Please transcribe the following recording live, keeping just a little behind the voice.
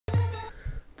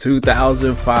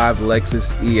2005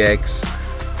 Lexus EX,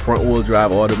 front wheel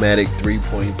drive automatic,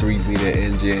 3.3 liter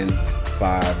engine,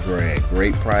 $5 grand.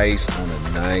 Great price on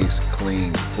a nice,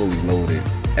 clean, fully loaded.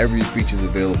 Every feature is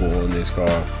available on this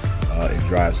car. It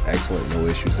drives excellent, no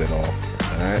issues at all.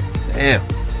 Alright, damn,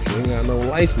 you ain't got no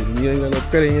license, and you ain't got no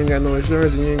credit, you ain't got no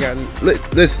insurance, and you ain't got,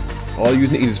 listen, all you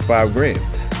need is $5 grand.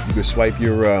 You can swipe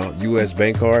your US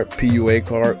bank card, PUA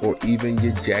card, or even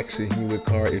your Jackson Hewitt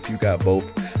card. If you got both,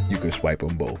 you can swipe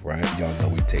them both, right? Y'all know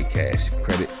we take cash,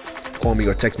 credit. Call me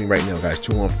or text me right now, guys,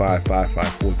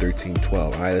 215-554-1312.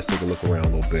 All right, let's take a look around a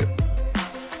little bit.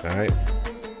 All right,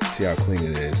 see how clean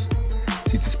it is.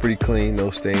 Seats is pretty clean,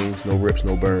 no stains, no rips,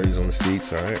 no burns on the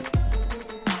seats, all right?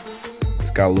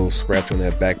 It's got a little scratch on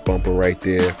that back bumper right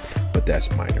there, but that's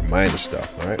minor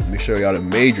stuff, all right? Let me show y'all the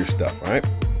major stuff, all right?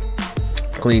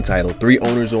 Clean title, 3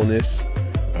 owners on this,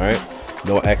 all right?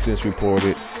 No accidents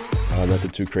reported,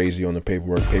 nothing too crazy on the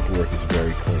paperwork. Paperwork is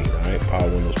very clean, all right? Power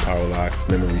windows, power locks,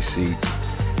 memory seats,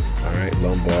 all right?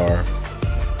 Lumbar,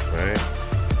 all right?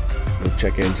 No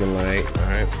check engine light, all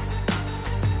right?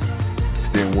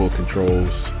 Steering wheel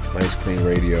controls, nice clean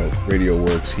radio. Radio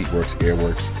works, heat works, air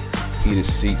works. Heated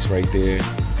seats right there,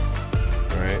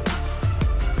 all right?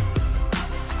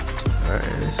 All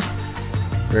right, it's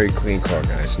very clean car,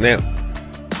 guys. Now,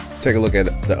 take a look at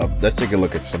let's take a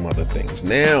look at some other things.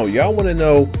 Now, y'all want to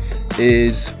know,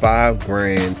 is $5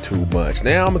 grand too much?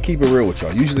 Now, I'm gonna keep it real with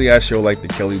y'all. Usually I show like the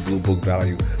Kelley Blue Book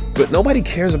value, but nobody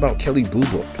cares about Kelley Blue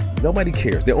Book. Nobody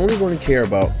cares. They're only going to care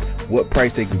about what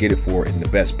price they can get it for and the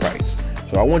best price.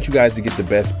 So I want you guys to get the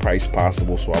best price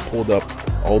possible. So I pulled up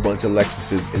a whole bunch of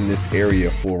Lexuses in this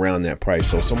area for around that price.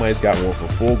 So somebody's got one for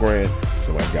 $4 grand,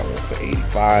 somebody's got one for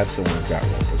 85, someone's got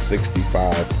one for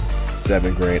 65,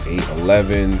 $7 grand, 8,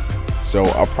 11. So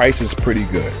our price is pretty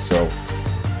good. So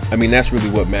I mean, that's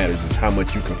really what matters, is how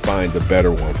much you can find the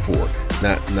better one for,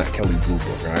 not Kelley Blue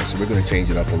Book. All right, so we're going to change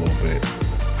it up a little bit.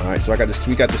 All right, so we got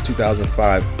this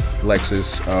 2005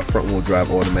 Lexus front wheel drive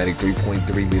automatic,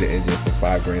 3.3 liter engine for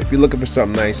 $5 grand. If you're looking for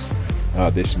something nice,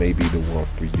 this may be the one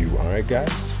for you. All right,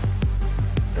 guys,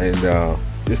 and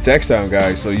it's tax time,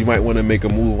 guys, so you might want to make a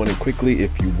move on it quickly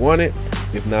if you want it.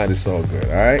 If not, it's all good.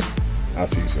 All right, I'll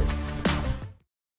see you soon.